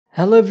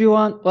Hello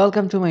everyone,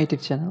 welcome to my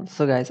YouTube channel.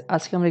 So guys,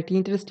 আজকে আমরা একটি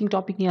ইন্টারেস্টিং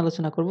টপিক নিয়ে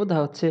আলোচনা করব।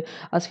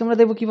 আজকে আমরা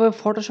দেখব কিভাবে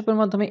ফটোশপের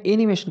মাধ্যমে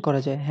অ্যানিমেশন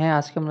করা যায়। হ্যাঁ,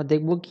 আজকে আমরা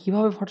দেখব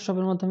কিভাবে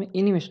ফটোশপের মাধ্যমে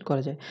অ্যানিমেশন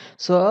করা যায়।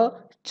 সো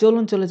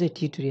চলুন চলে যাই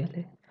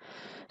টিউটোরিয়ালে।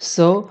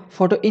 সো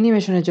ফটো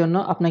অ্যানিমেশনের জন্য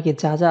আপনাকে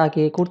যা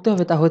আগে করতে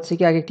হবে তা হচ্ছে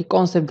কি আগে একটি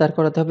কনসেপ্ট দাঁড়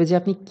করাতে হবে যে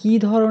আপনি কী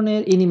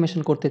ধরনের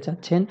অ্যানিমেশন করতে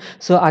চাচ্ছেন।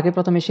 সো আগে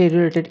প্রথমে সেই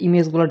রিলেটেড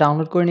ইমেজগুলো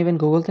ডাউনলোড করে নেবেন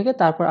গুগল থেকে,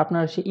 তারপর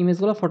আপনার সেই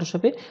ইমেজগুলো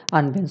ফটোশপে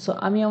আনবেন। সো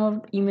আমি আমার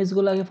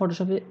ইমেজগুলো আগে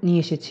ফটোশপে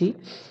নিয়ে এসেছি।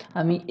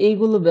 আমি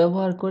এইগুলো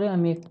ব্যবহার করে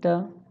আমি একটা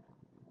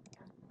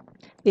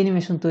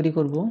অ্যানিমেশন তৈরি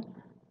করব।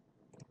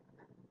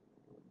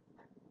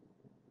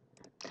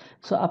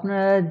 সো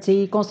আপনারা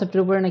যেই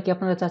কনসেপ্টের উপরে নাকি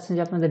আপনারা চাচ্ছেন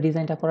যে আপনাদের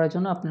ডিজাইনটা করার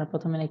জন্য আপনারা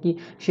প্রথমে নাকি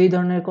সেই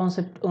ধরনের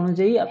কনসেপ্ট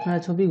অনুযায়ী আপনারা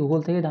ছবি গুগল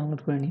থেকে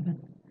ডাউনলোড করে নেবেন।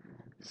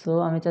 সো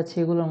আমি চাচ্ছি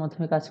এগুলোর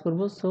মাধ্যমে কাজ করব।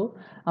 সো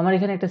আমার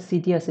এখানে একটা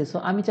সিটি আছে। সো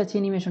আমি চাচ্ছি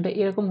অ্যানিমেশনটা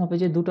এরকম হবে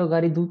যে দুটো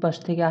গাড়ি দুই পাশ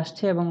থেকে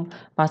আসছে এবং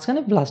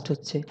মাঝখানে ব্লাস্ট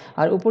হচ্ছে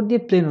আর উপর দিয়ে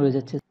প্লেন উড়ে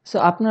যাচ্ছে। সো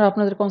আপনারা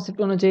আপনাদের কনসেপ্ট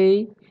অনুযায়ী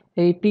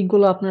এই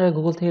পিকগুলো আপনারা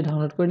গুগল থেকে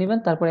ডাউনলোড করে নেবেন,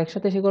 তারপর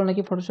একসাথে সেগুলো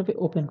নাকি ফটোশপে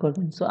ওপেন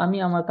করবেন। সো আমি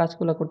আমার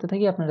কাজগুলো করতে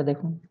থাকি, আপনারা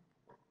দেখুন।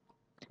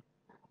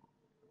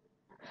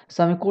 সো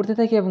আমি করতে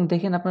থাকি এবং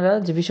দেখেন আপনারা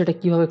যে বিষয়টা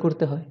কীভাবে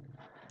করতে হয়।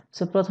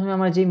 সো প্রথমে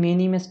আমার যে মেন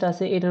ইমেজটা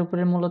আছে এটার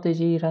উপরে মূলত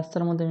যে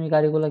রাস্তার মধ্যে আমি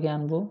গাড়িগুলোকে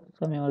আনবো।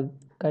 সো আমি আমার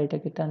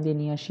গাড়িটাকে টান দিয়ে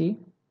নিয়ে আসি,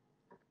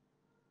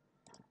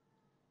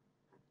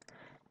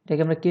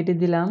 এটাকে আমরা কেটে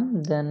দিলাম।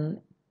 দেন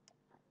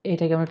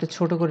এটাকে আমরা একটু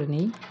ছোট করে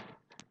নিই।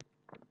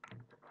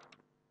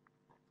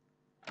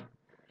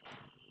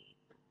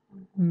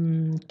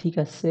 ঠিক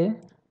আছে।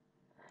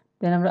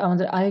 দেন আমরা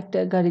আমাদের আরেকটা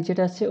গাড়ি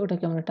যেটা আছে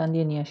ওটাকে আমরা টান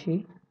দিয়ে নিয়ে আসি।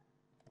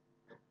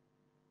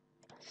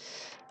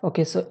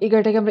 ওকে, সো এই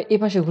গাড়িটাকে আমরা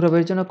এপাশে ঘোরাবো।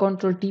 এর জন্য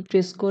কন্ট্রোল টি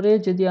প্রেস করে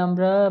যদি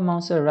আমরা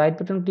মাউসের রাইট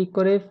বাটন ক্লিক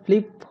করে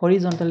ফ্লিপ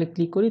হরিজন্টালে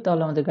ক্লিক করি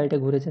তাহলে আমাদের গাড়িটা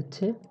ঘুরে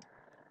যাচ্ছে।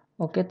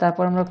 ওকে,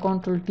 তারপর আমরা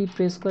কন্ট্রোল টি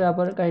প্রেস করে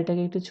আবার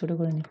গাড়িটাকে একটু ছোট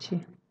করে নিচ্ছি।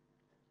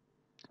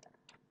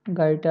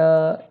 গাড়িটা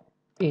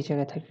এই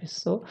জায়গায় থাকবে।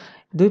 সো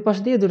দুই পাশ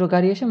দিয়ে দুটো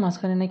গাড়ি এসে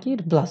মাঝখানে নাকি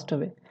ব্লাস্ট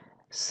হবে।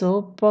 সো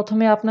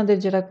প্রথমে আপনাদের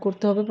যেটা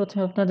করতে হবে,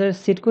 প্রথমে আপনাদের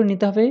সেট করে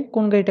নিতে হবে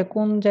কোন গাড়িটা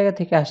কোন জায়গা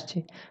থেকে আসছে।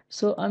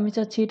 সো আমি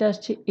চাচ্ছি এটা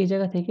আসছে এই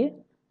জায়গা থেকে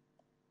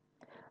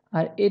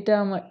আর এটা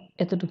আমার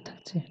এতটুকু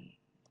থাকছে।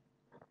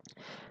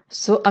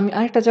 সো আমি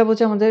আরেকটা যাবো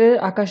যে আমাদের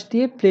আকাশ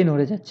দিয়ে প্লেন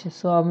উড়ে যাচ্ছে।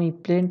 সো আমি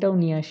প্লেনটাও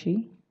নিয়ে আসি,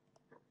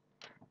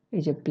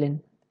 এই যে প্লেন।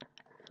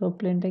 সো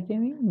প্লেনটাকে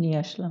আমি নিয়ে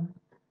আসলাম।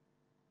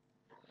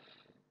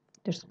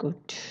 That's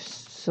good.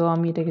 সো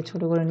আমি এটাকে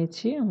ছোট করে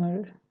নিচ্ছি আমার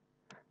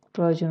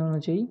প্রয়োজন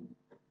অনুযায়ী।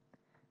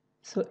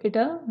 সো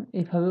এটা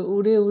এভাবে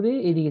উড়ে উড়ে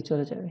এদিকে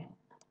চলে যাবে।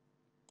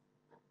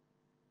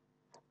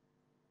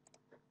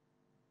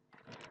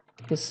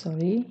 ওকে,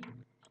 সরি,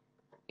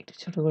 একটু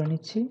ছোট করে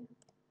নিচ্ছি।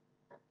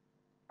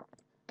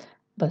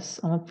 বাস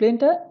আমার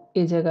প্লেনটা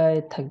এই জায়গায়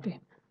থাকবে।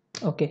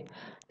 ওকে,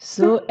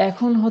 সো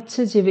এখন হচ্ছে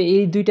যে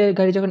এই দুইটা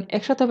গাড়ি যখন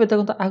একসাথে হবে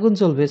তখন তো আগুন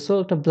জ্বলবে। সো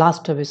একটা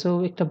ব্লাস্ট হবে। সো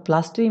একটা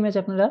ব্লাস্টের ইমেজ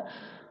আপনারা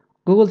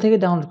গুগল থেকে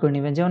ডাউনলোড করে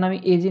নেবেন। যেমন আমি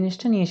এই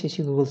জিনিসটা নিয়ে এসেছি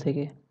গুগল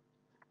থেকে।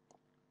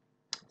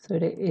 সো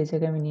এটা এই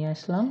জায়গায় আমি নিয়ে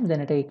আসলাম। দেন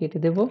এটাকে কেটে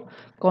দেবো।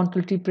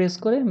 কন্ট্রোল টি প্রেস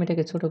করে আমি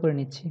এটাকে ছোট করে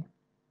নিচ্ছি।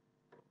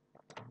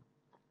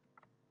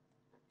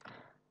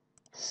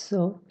 সো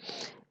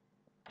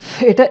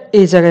এটা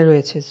এই জায়গায়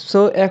রয়েছে। সো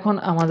এখন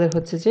আমাদের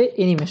হচ্ছে যে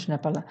অ্যানিমেশনের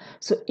পালা।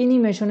 সো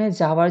অ্যানিমেশনে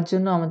যাওয়ার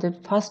জন্য আমাদের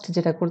ফার্স্ট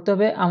যেটা করতে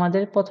হবে,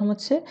 আমাদের প্রথম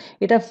হচ্ছে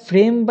এটা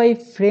ফ্রেম বাই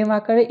ফ্রেম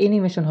আকারে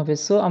অ্যানিমেশন হবে।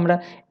 সো আমরা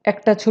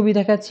একটা ছবি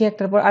দেখাচ্ছি,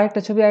 একটার পর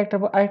আরেকটা ছবি, আরেকটার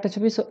পর আরেকটা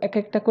ছবি। সো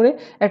একটা করে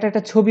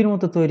একটা ছবির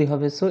মতো তৈরি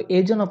হবে। সো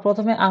এর জন্য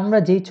প্রথমে আমরা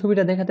যেই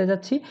ছবিটা দেখাতে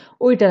যাচ্ছি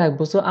ওইটা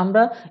রাখবো। সো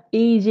আমরা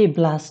এই যে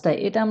ব্লাস্টটা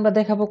এটা আমরা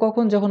দেখাবো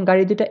কখন, যখন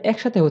গাড়ি দুটো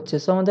একসাথে হচ্ছে।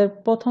 সো আমাদের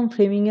প্রথম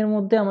ফ্রেমিংয়ের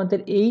মধ্যে আমাদের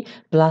এই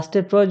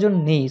ব্লাস্টের প্রয়োজন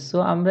নেই। সো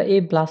আমরা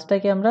এই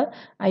ব্লাস্টটাকে আমরা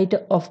আইটা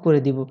অফ করে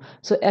দিব।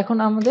 সো এখন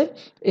আমাদের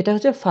এটা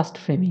হচ্ছে ফার্স্ট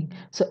ফ্রেমিং।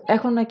 সো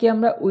এখন নাকি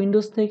আমরা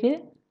উইন্ডোজ থেকে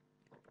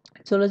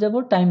চলে যাব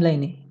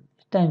টাইমলাইনে।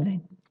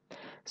 টাইমলাইন।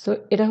 সো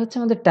এটা হচ্ছে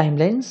আমাদের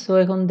টাইমলাইন। সো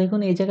এখন দেখুন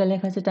এই জায়গায়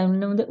লেখা আছে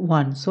টাইমলাইনের মধ্যে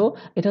 1। সো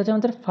এটা হচ্ছে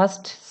আমাদের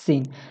ফার্স্ট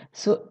সিন।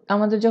 সো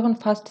আমাদের যখন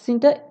ফার্স্ট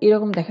সিনটা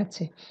এরকম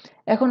দেখাচ্ছে,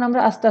 এখন আমরা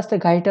আস্তে আস্তে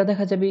গাড়িটাও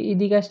দেখা যাবে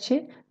এদিকে আসছে,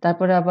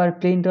 তারপরে আবার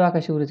প্লেনটাও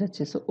আকাশে উড়ে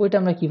যাচ্ছে। সো ওইটা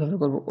আমরা কীভাবে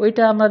করব,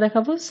 ওইটা আমরা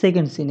দেখাবো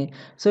সেকেন্ড সিনে।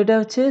 সো এটা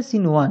হচ্ছে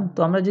সিন 1। তো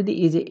আমরা যদি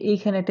এই যে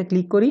এইখানে একটা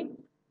ক্লিক করি,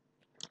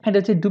 এটা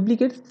হচ্ছে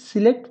ডুপ্লিকেট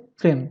সিলেক্ট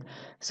ফ্রেম।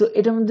 সো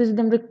এটার মধ্যে যদি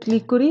আমরা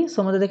ক্লিক করি, সো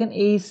আমাদের দেখেন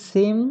এই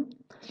সেম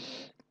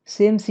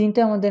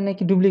সিনটা আমাদের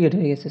নাকি ডুপ্লিকেট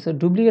হয়ে গেছে। সো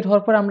ডুপ্লিকেট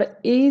হওয়ার পর আমরা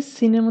এই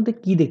সিনের মধ্যে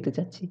কি দেখতে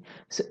চাচ্ছি।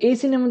 সো এই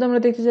সিনের মধ্যে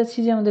আমরা দেখতে চাচ্ছি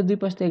যে আমাদের দুই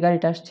পাশ থেকে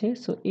গাড়িটা আসছে।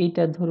 সো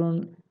এইটা ধরুন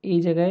এই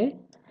জায়গায়,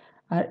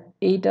 আর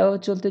এইটাও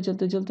চলতে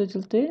চলতে চলতে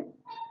চলতে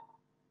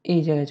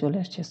এই জায়গায় চলে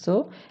আসছে। সো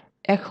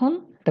এখন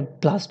একটা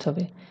ব্লাস্ট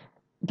হবে।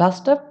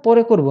 ব্লাস্টটা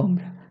পরে করব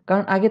আমরা,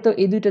 কারণ আগে তো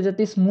এই দুইটা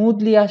যাতে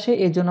স্মুথলি আসে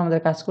এর জন্য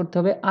আমাদের কাজ করতে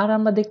হবে। আর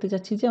আমরা দেখতে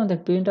চাচ্ছি যে আমাদের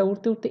প্লেনটা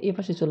উঠতে উঠতে এ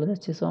পাশে চলে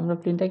যাচ্ছে। সো আমরা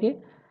প্লেনটাকে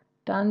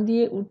টান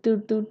দিয়ে উঠতে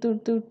উঠতে উঠতে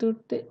উঠতে উঠতে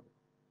উঠতে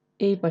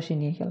এই পাশে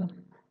নিয়ে গেলাম।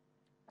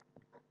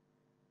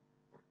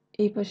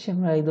 এই পাশে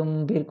আমরা একদম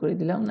বের করে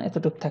দিলাম না,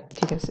 এতটুকু থাক,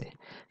 ঠিক আছে।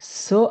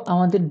 সো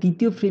আমাদের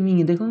দ্বিতীয়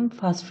ফ্রেমিংয়ে দেখুন,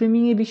 ফার্স্ট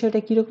ফ্রেমিংয়ে বিষয়টা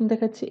কীরকম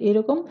দেখাচ্ছে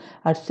এরকম,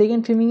 আর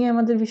সেকেন্ড ফ্রেমিংয়ে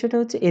আমাদের বিষয়টা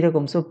হচ্ছে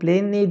এরকম। সো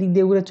প্লেন এই দিক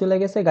দিয়ে উড়ে চলে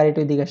গেছে, গাড়িটা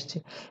ওই দিকে আসছে।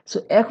 সো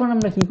এখন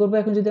আমরা কী করবো,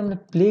 এখন যদি আমরা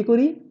প্লে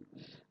করি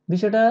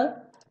বিষয়টা,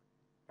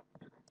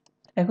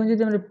 এখন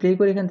যদি আমরা প্লে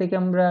করি এখান থেকে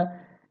আমরা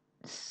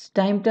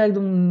টাইমটা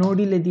একদম নো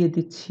ডিলে দিয়ে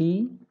দিচ্ছি।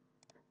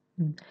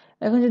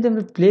 এখন যদি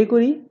আমরা প্লে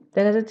করি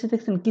দেখা যাচ্ছে,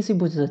 দেখছেন কিছুই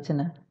বোঝা যাচ্ছে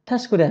না,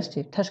 ঠাস করে আসছে,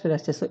 ঠাস করে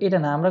আসছে। সো এটা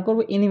না, আমরা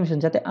করবো অ্যানিমেশন,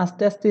 যাতে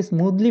আস্তে আস্তে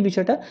স্মুথলি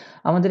বিষয়টা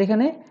আমাদের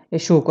এখানে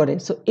শো করে।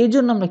 সো এর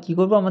জন্য আমরা কী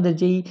করবো, আমাদের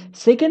যেই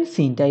সেকেন্ড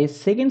সিনটা, এই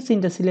সেকেন্ড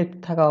সিনটা সিলেক্ট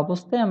থাকা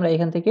অবস্থায় আমরা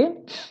এখান থেকে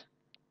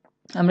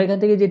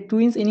যে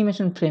টুইন্স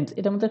অ্যানিমেশন ফ্রেমস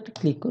এটার মধ্যে একটা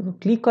ক্লিক করব।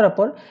 ক্লিক করার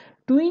পর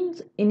টুইন্স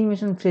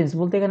অ্যানিমেশন ফ্রেমস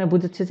বলতে এখানে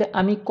বোঝাচ্ছে যে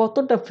আমি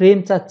কতটা ফ্রেম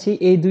চাচ্ছি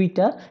এই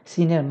দুইটা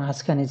সিনের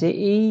মাঝখানে, যে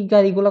এই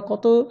গাড়িগুলো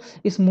কত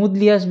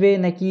স্মুথলি আসবে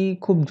নাকি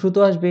খুব দ্রুত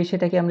আসবে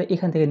সেটাকে আমরা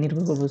এখান থেকে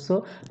নির্ভর করবো। সো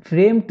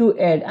ফ্রেম টু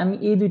অ্যাড, আমি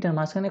এই দুইটার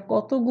মাঝখানে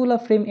কতগুলো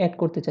ফ্রেম অ্যাড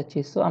করতে চাচ্ছি।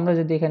 সো আমরা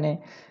যদি এখানে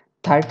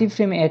 30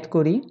 ফ্রেম অ্যাড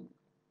করি,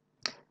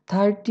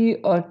 30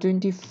 or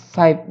 25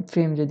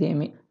 ফ্রেম যদি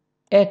আমি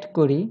অ্যাড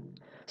করি,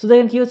 সো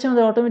দেখেন কী হচ্ছে,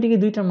 আমাদের অটোমেটিকলি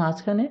দুইটার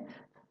মাঝখানে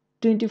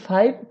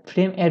 25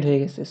 ফ্রেম অ্যাড হয়ে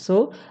গেছে। সো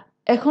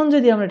এখন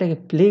যদি আমরা এটাকে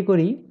প্লে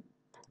করি,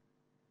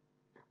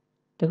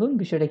 দেখুন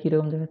বিষয়টা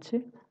কীরকম দেখাচ্ছে,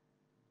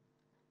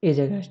 এই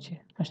জায়গায়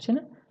আসছে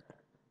না?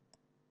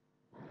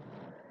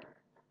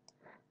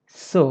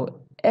 সো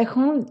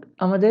এখন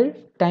আমাদের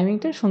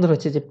টাইমিংটা সুন্দর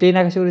হচ্ছে, যে প্লেন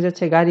আকাশে উড়ে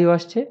যাচ্ছে, গাড়িও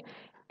আসছে।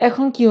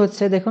 এখন কি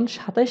হচ্ছে দেখুন,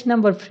 27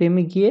 নাম্বার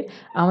ফ্রেমে গিয়ে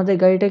আমাদের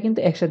গাড়িটা কিন্তু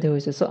একসাথে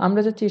হয়েছে। সো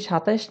আমরা যাচ্ছি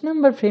 27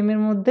 নাম্বার ফ্রেমের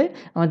মধ্যে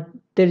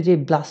আমাদের যে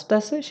ব্লাস্টটা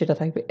আছে সেটা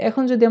থাকবে।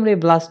 এখন যদি আমরা এই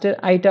ব্লাস্টের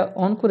আইটা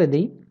অন করে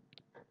দিই,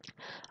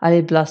 আর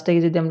এই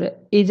ব্লাস্টটাকে যদি আমরা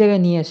এই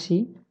জায়গায় নিয়ে আসি,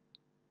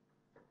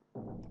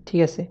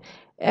 ঠিক আছে।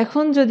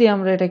 এখন যদি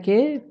আমরা এটাকে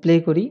প্লে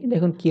করি,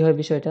 দেখুন কি হয়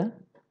বিষয়টা।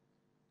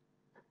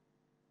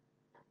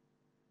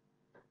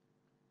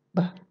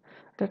 বাহ!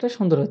 এটা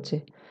সুন্দর হচ্ছে।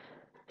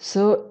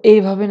 সো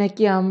এইভাবে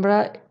নাকি আমরা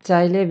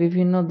চাইলে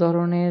বিভিন্ন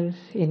ধরনের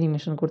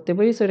অ্যানিমেশন করতে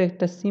পারি। সো এটা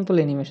একটা সিম্পল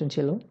অ্যানিমেশন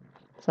ছিল।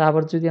 সো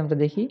আবার যদি আমরা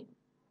দেখি,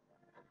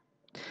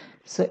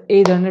 সো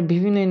এই ধরনের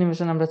বিভিন্ন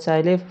অ্যানিমেশন আমরা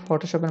চাইলে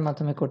ফটোশপের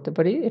মাধ্যমে করতে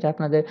পারি। এটা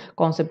আপনাদের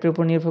কনসেপ্টের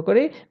উপর নির্ভর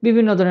করে।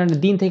 বিভিন্ন ধরনের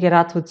দিন থেকে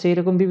রাত হচ্ছে,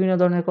 এরকম বিভিন্ন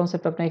ধরনের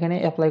কনসেপ্ট আপনি এখানে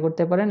এপ্লাই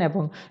করতে পারেন,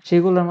 এবং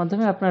সেগুলোর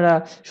মাধ্যমে আপনারা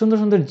সুন্দর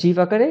সুন্দর জিপ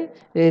আকারে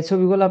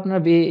ছবিগুলো আপনারা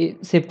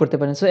সেভ করতে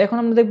পারেন। সো এখন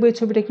আমরা দেখব এই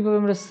ছবিটা কীভাবে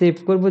আমরা সেভ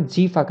করব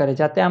জিপ আকারে,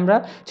 যাতে আমরা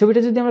ছবিটা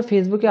যদি আমরা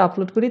ফেসবুকে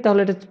আপলোড করি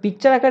তাহলে এটা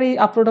পিকচার আকারেই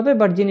আপলোড হবে,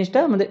 বাট জিনিসটা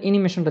আমাদের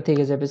অ্যানিমেশনটা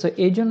থেকে যাবে। সো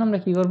এই জন্য আমরা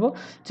কী করব,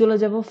 চলে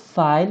যাব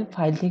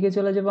ফাইল থেকে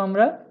চলে যাব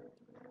আমরা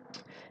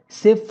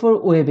সেভ ফর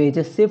ওয়েবে,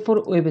 যে সেভ ফর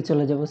ওয়েবে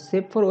চলে যাব।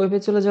 সেভ ফর ওয়েবে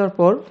চলে যাওয়ার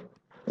পর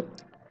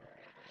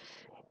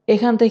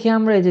এখান থেকে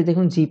আমরা এই যে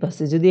দেখুন জিপ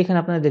আছে, যদি এখানে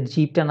আপনাদের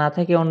জিপটা না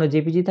থাকে, অন্য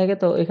জেপিজি থাকে,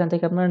 তো এখান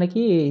থেকে আপনারা নাকি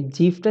এই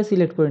জিপটা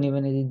সিলেক্ট করে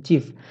নেবেন, এই যে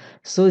জিপ।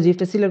 সো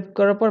জিপটা সিলেক্ট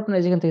করার পর আপনারা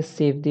যেখান থেকে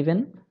সেভ দিবেন,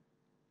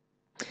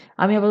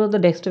 আমি আপাতত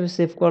ডেস্কটপে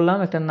সেভ করলাম,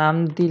 একটা নাম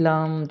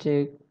দিলাম যে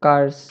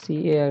কার,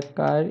 CAR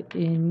কার,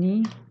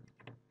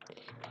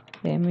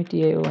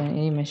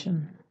 অ্যানিমেশন,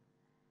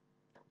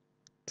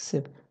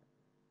 সেভ।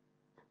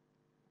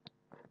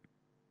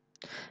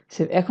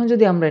 এখন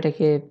যদি আমরা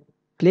এটাকে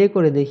প্লে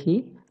করে দেখি,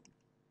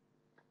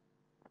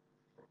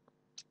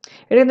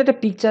 এটা কিন্তু একটা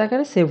পিকচার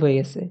আকারে সেভ হয়ে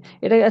গেছে।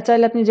 এটা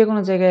চাইলে আপনি যে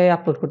কোনো জায়গায়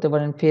আপলোড করতে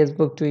পারেন,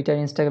 ফেসবুক, টুইটার,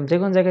 ইনস্টাগ্রাম, যে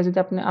কোনো জায়গায় যদি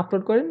আপনি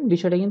আপলোড করেন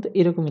বিষয়টা কিন্তু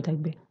এরকমই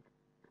থাকবে।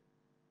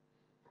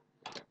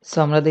 সো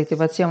আমরা দেখতে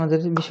পাচ্ছি আমাদের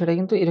বিষয়টা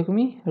কিন্তু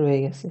এরকমই রয়ে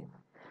গেছে।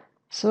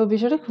 সো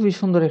বিষয়টা খুবই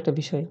সুন্দর একটা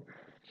বিষয়।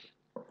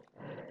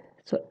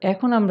 সো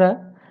এখন আমরা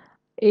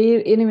এই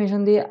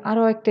অ্যানিমেশন দিয়ে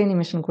আরও একটা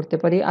অ্যানিমেশন করতে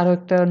পারি, আরও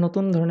একটা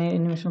নতুন ধরনের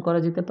অ্যানিমেশন করা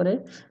যেতে পারে।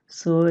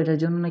 সো এটার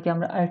জন্য নাকি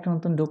আমরা আরেকটা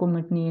নতুন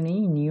ডকুমেন্ট নিয়ে নিই,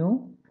 নিউ।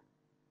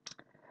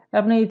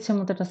 আপনি ইচ্ছে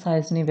মতো একটা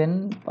সাইজ নেবেন,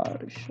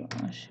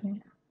 580।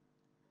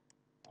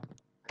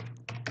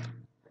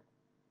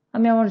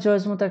 আমি আমার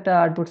চয়েস মতো একটা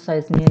আর্টবোর্ড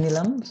সাইজ নিয়ে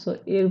নিলাম। সো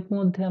এর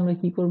মধ্যে আমরা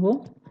কি করব,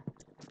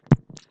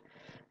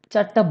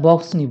 4টা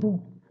বক্স নিব।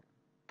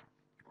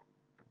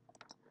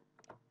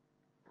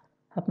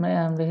 আমরা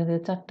এখান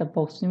থেকে 4টা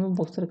বক্স নিব।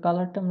 বক্সের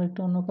কালারটা আমরা একটু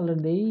অন্য কালার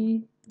দিই,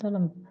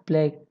 ধরলাম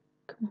ব্ল্যাক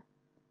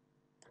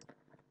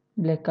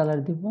কালার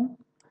দিব।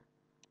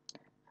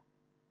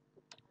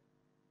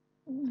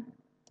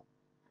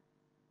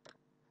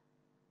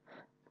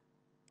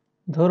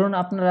 ধরুন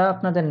আপনারা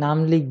আপনাদের নাম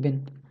লিখবেন,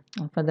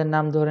 আপনাদের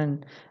নাম ধরেন,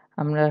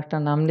 আমরা একটা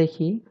নাম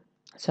লিখি।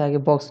 আচ্ছা আগে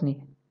বক্স নিই,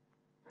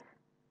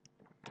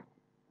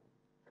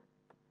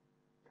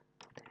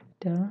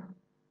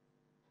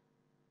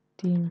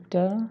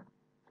 3টা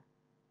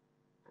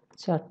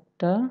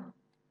 4টা,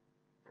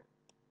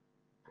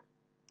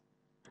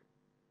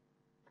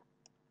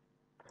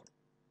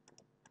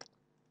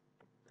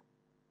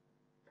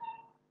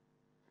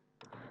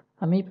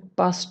 আমি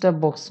 5টা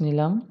বক্স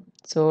নিলাম।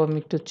 সো আমি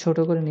একটু ছোট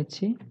করে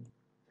নিচ্ছি।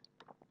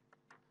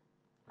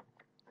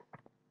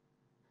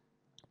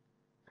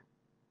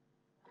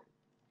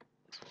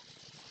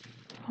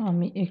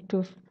 আমি একটু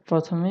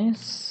প্রথমে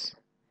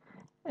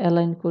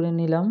অ্যালাইন করে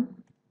নিলাম।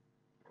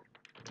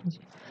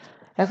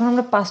 এখন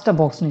আমরা 5টা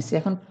বক্স নিছি।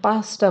 এখন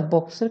 5টা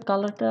বক্সের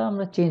কালারটা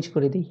আমরা চেঞ্জ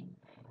করে দিই।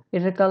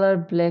 এটার কালার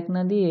ব্ল্যাক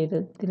না দিয়ে এটা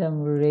দিলাম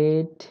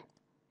রেড,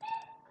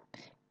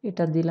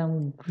 এটা দিলাম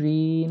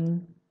গ্রিন,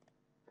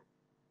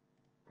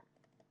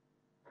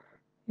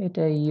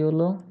 এটা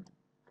ইয়েলো,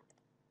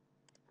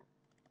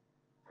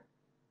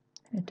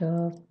 এটা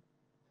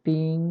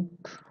পিঙ্ক,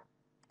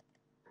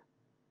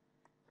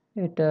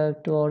 এটা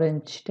একটু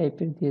অরেঞ্জ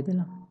টাইপের দিয়ে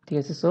দিলাম। ঠিক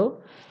আছে? সো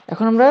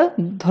এখন আমরা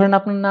ধরেন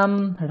আপনার নাম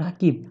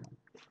রাকিব।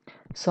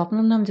 সো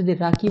আপনার নাম যদি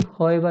রাকিব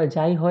হয় বা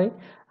যাই হয়,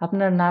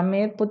 আপনার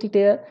নামের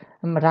প্রতিটা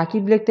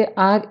রাকিব লিখতে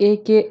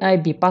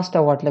RAKIB 5টা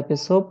ওয়ার্ড লাগবে।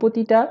 সো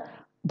প্রতিটা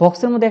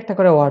বক্সের মধ্যে একটা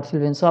করে ওয়ার্ড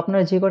ফেলবেন। সো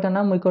আপনার যে কটা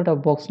নাম ওই কটা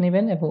বক্স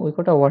নেবেন এবং ওই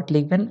কটা ওয়ার্ড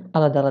লিখবেন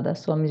আলাদা আলাদা।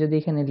 সো আমি যদি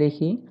এখানে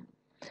লিখি,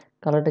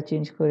 কালারটা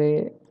চেঞ্জ করে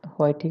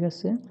হয়, ঠিক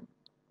আছে?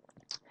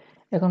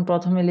 এখন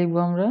প্রথমে লিখবো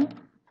আমরা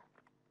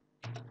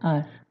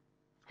আর,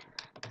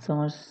 সো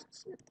আমার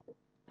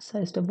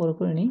সাইজটা বড়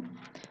করে নিই,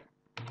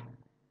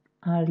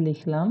 আর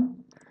লিখলাম।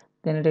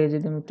 দেন এটাকে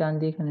যদি আমি টান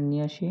দিয়ে এখানে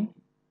নিয়ে আসি,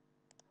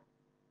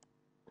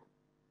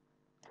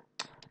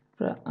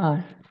 আর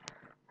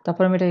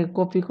তারপর আমি এটাকে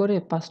কপি করে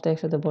 5টা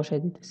একসাথে বসাই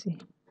দিতেছি।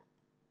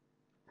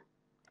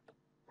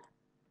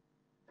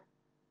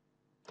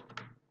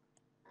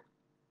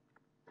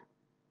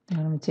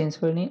 আমি চেঞ্জ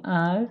করে নিই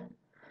আর,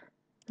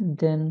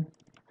 দেন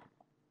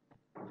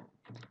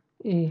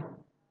এ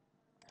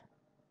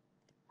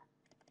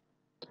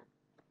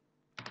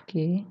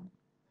কে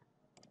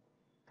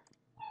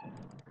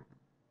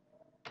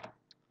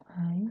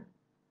আই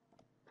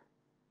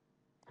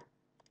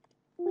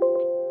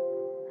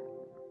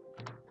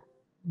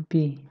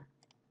বি,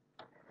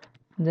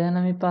 দেন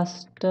আমি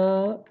 5টা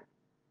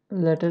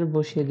লেটার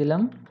বসিয়ে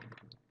দিলাম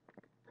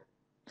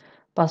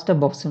 5টা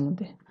বক্সের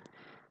মধ্যে।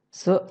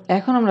 সো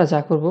এখন আমরা যা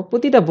করব,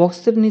 প্রতিটা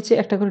বক্সের নিচে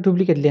একটা করে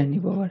ডুপ্লিকেট লেয়ার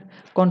নিব। আবার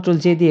কন্ট্রোল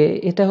জে দিয়ে,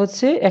 এটা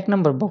হচ্ছে 1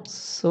 নম্বর বক্স।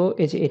 সো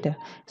এই যে এটা,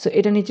 সো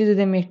এটা নিচে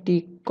যদি আমি একটি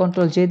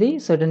কন্ট্রোল জে দিই,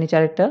 সো এটা নিচে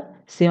আরেকটা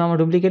সেম আমার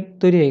ডুপ্লিকেট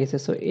তৈরি হয়ে গেছে।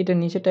 সো এটা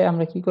নিচেটায়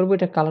আমরা কি করব,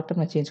 এটা কালারটা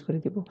আমরা চেঞ্জ করে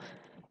দিব।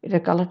 এটা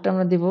কালারটা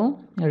আমরা দিব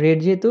রেড,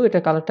 যেহেতু এটা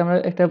কালারটা আমরা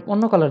একটা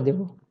অন্য কালার দেব।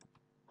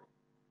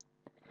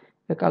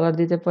 কালার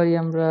দিতে পারি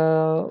আমরা,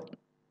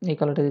 এই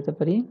কালারটা দিতে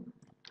পারি।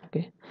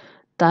 ওকে,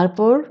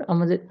 তারপর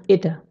আমাদের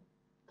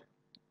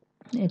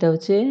এটা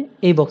হচ্ছে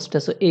এই বক্সটা।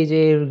 সো এই যে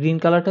গ্রিন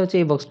কালারটা হচ্ছে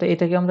এই বক্সটা,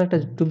 এটাকে আমরা একটা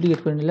ডুপ্লিকেট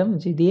করে নিলাম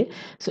যে দিয়ে।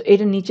 সো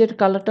এটা নিচের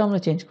কালারটা আমরা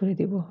চেঞ্জ করে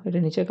দিব। এটা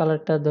নিচের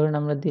কালারটা ধরেন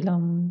আমরা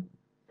দিলাম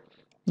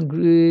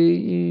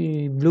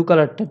ব্লু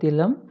কালারটা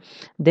দিলাম।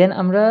 দেন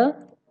আমরা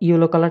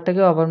ইয়েলো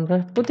কালারটাকেও আবার আমরা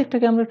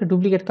প্রত্যেকটাকে আমরা একটা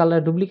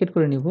ডুপ্লিকেট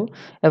করে নিব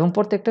এবং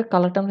প্রত্যেকটা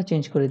কালারটা আমরা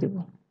চেঞ্জ করে দেব।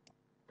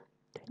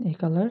 এই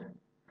কালার,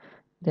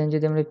 দেন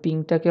যদি আমরা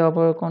পিঙ্কটাকে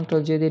আবার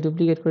কন্ট্রোল জে দিয়ে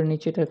ডুপ্লিকেট করে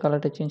নিচ্ছি, এটার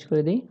কালারটা চেঞ্জ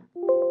করে দিই।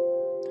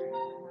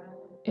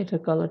 এটার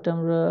কালারটা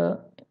আমরা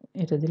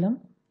এটা দিলাম।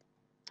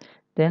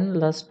 দেন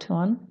লাস্ট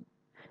ওয়ান,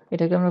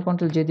 এটাকে আমরা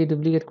কন্ট্রোল জে দিয়ে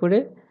ডুপ্লিকেট করে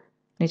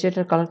নিচে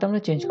এটার কালারটা আমরা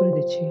চেঞ্জ করে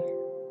দিচ্ছি।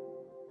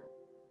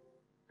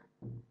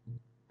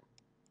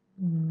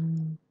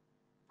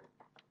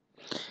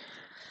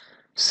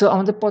 সো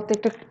আমাদের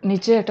প্রত্যেকটা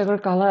নিচে একটা করে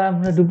কালার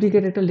আমরা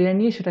ডুপ্লিকেট একটা লেয়ার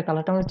নিয়ে সেটা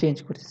কালারটা আমরা চেঞ্জ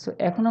করছি। সো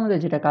এখন আমাদের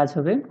যেটা কাজ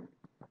হবে,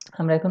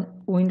 আমরা এখন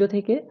উইন্ডো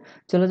থেকে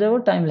চলে যাব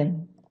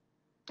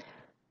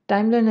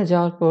টাইমলাইনে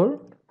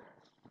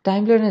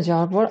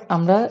যাওয়ার পর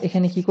আমরা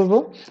এখানে কি করব,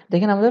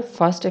 দেখেন আমাদের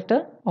ফার্স্ট একটা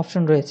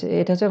অপশন রয়েছে,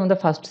 এটা হচ্ছে আমাদের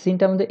ফার্স্ট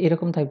সিনটা আমাদের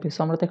এরকম থাকবে। সো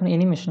আমরা তো এখন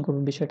অ্যানিমেশন করব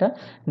বিষয়টা,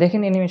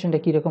 দেখেন অ্যানিমেশনটা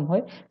কীরকম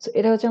হয়। সো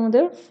এটা হচ্ছে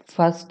আমাদের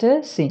ফার্স্টের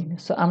সিন।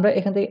 সো আমরা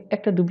এখান থেকে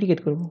একটা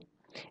ডুপ্লিকেট করব,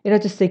 এটা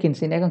হচ্ছে সেকেন্ড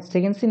সিন। এখন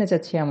সেকেন্ড সিনে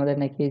চাচ্ছি আমাদের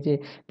নাকি যে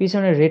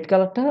পিছনের রেড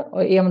কালারটা,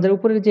 এই আমাদের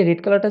উপরের যে রেড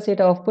কালারটা আছে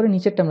এটা অফ করে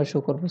নিচেরটা আমরা শো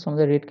করবো। সো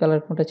আমাদের রেড কালার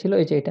কোনটা ছিল,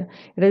 এই যে এটা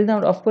যদি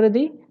আমরা অফ করে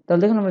দিই,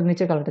 তাহলে দেখুন আমাদের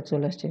নিচের কালারটা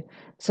চলে আসছে।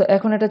 সো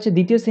এখন এটা হচ্ছে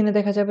দ্বিতীয় সিনে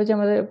দেখা যাবে যে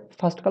আমাদের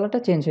ফার্স্ট কালারটা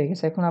চেঞ্জ হয়ে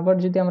গেছে। এখন আবার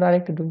যদি আমরা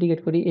আরেকটা ডুপ্লিকেট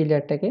করি এই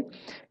লেয়ারটাকে,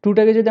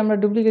 2টাকে যদি আমরা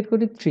ডুপ্লিকেট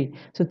করি 3,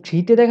 সো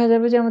 3তে দেখা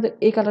যাবে যে আমাদের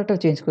এই কালারটাও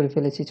চেঞ্জ করে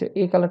ফেলেছি। সো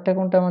এই কালারটা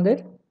কোনটা আমাদের,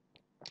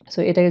 সো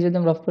এটাকে যদি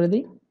আমরা অফ করে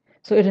দিই,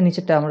 সো এটা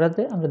নিচেরটা আমরা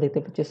দেখতে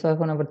পাচ্ছি। সো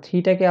এখন আবার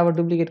 3টাকে আবার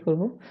ডুপ্লিকেট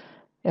করব।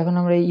 এখন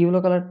আমরা এই ইয়েলো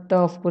কালারটা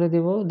অফ করে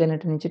দেব, দেন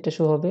এটা নিচেরটা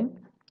শো হবে।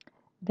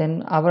 দেন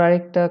আবার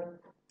আরেকটা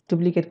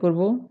ডুপ্লিকেট করব,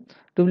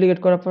 ডুপ্লিকেট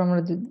করার পর আমরা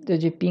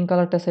যে পিঙ্ক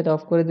কালারটা সেটা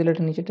অফ করে দিলে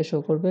এটা নিচেরটা শো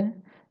করবে।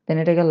 দেন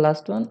এটাকে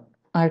লাস্ট ওয়ান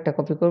আরেকটা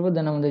কপি করব,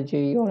 দেন আমাদের যে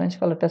অরেঞ্জ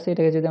কালারটা আছে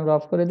এটাকে যদি আমরা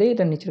অফ করে দিই,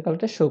 এটা নিচের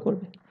কালারটা শো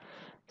করবে।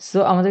 সো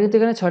আমাদের কিন্তু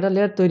এখানে 6টা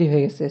লেয়ার তৈরি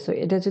হয়ে গেছে। সো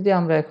এটা যদি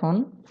আমরা এখন,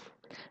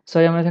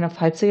 আমরা এখানে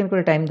 5 সেকেন্ড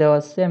করে টাইম দেওয়া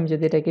আছে, আমি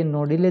যদি এটাকে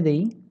নো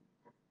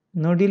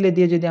ডিলে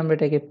দিয়ে যদি আমরা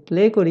এটাকে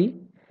প্লে করি,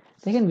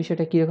 দেখেন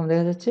বিষয়টা কীরকম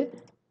দেখা যাচ্ছে।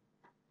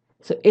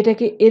 সো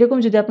এটাকে এরকম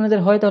যদি আপনাদের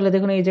হয়, তাহলে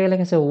দেখুন এই জায়গায়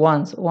লেখা আছে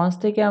ওয়ান্স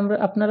থেকে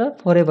আপনারা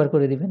ফরএভার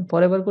করে দিবেন।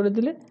 ফরএভার করে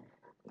দিলে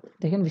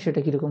দেখেন বিষয়টা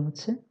কীরকম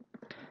হচ্ছে।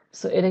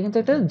 সো এটা কিন্তু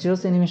একটা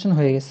জোস অ্যানিমেশন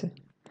হয়ে গেছে।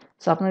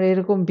 সো আপনারা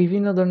এরকম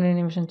বিভিন্ন ধরনের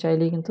অ্যানিমেশন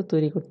চাইলেই কিন্তু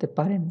তৈরি করতে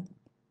পারেন।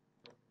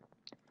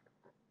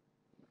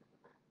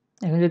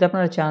 এখন যদি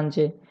আপনারা চান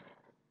যে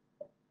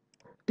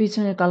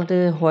পিছনের কালারটা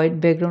হোয়াইট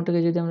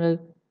ব্যাকগ্রাউন্ডটাকে যদি আমরা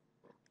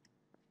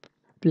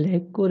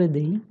ব্ল্যাক করে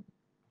দেই,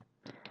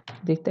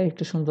 দেখতে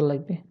একটু সুন্দর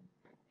লাগবে।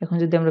 এখন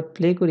যদি আমরা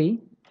প্লে করি,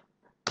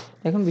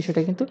 এখন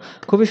বিষয়টা কিন্তু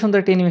খুবই সুন্দর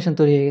একটা অ্যানিমেশন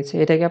তৈরি হয়ে গেছে।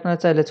 এটাকে আপনারা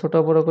চাইলে ছোট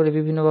বড় করে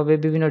বিভিন্নভাবে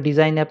বিভিন্ন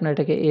ডিজাইনে আপনারা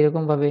এটাকে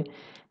এরকমভাবে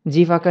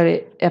জিফ আকারে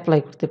এপ্লাই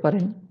করতে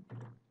পারেন।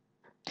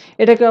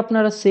 এটাকে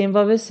আপনারা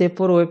সেমভাবে সেভ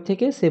ফর ওয়েব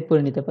থেকে সেভ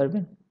করে নিতে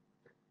পারবেন।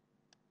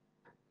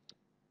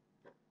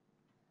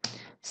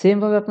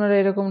 সেমভাবে আপনারা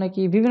এরকম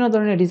নাকি বিভিন্ন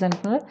ধরনের ডিজাইন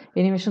আপনারা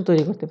অ্যানিমেশন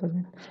তৈরি করতে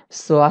পারবেন।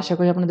 সো আশা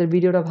করি আপনাদের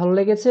ভিডিওটা ভালো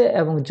লেগেছে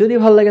এবং যদি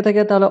ভালো লেগে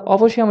থাকে তাহলে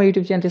অবশ্যই আমার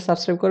ইউটিউব চ্যানেলটি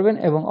সাবস্ক্রাইব করবেন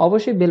এবং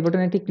অবশ্যই বেল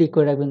বাটনটি ক্লিক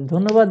করে রাখবেন।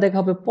 ধন্যবাদ, দেখা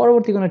হবে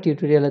পরবর্তী কোনো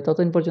টিউটোরিয়ালে।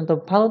 ততদিন পর্যন্ত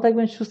ভালো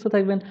থাকবেন, সুস্থ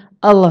থাকবেন।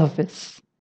 আল্লাহ হাফেজ।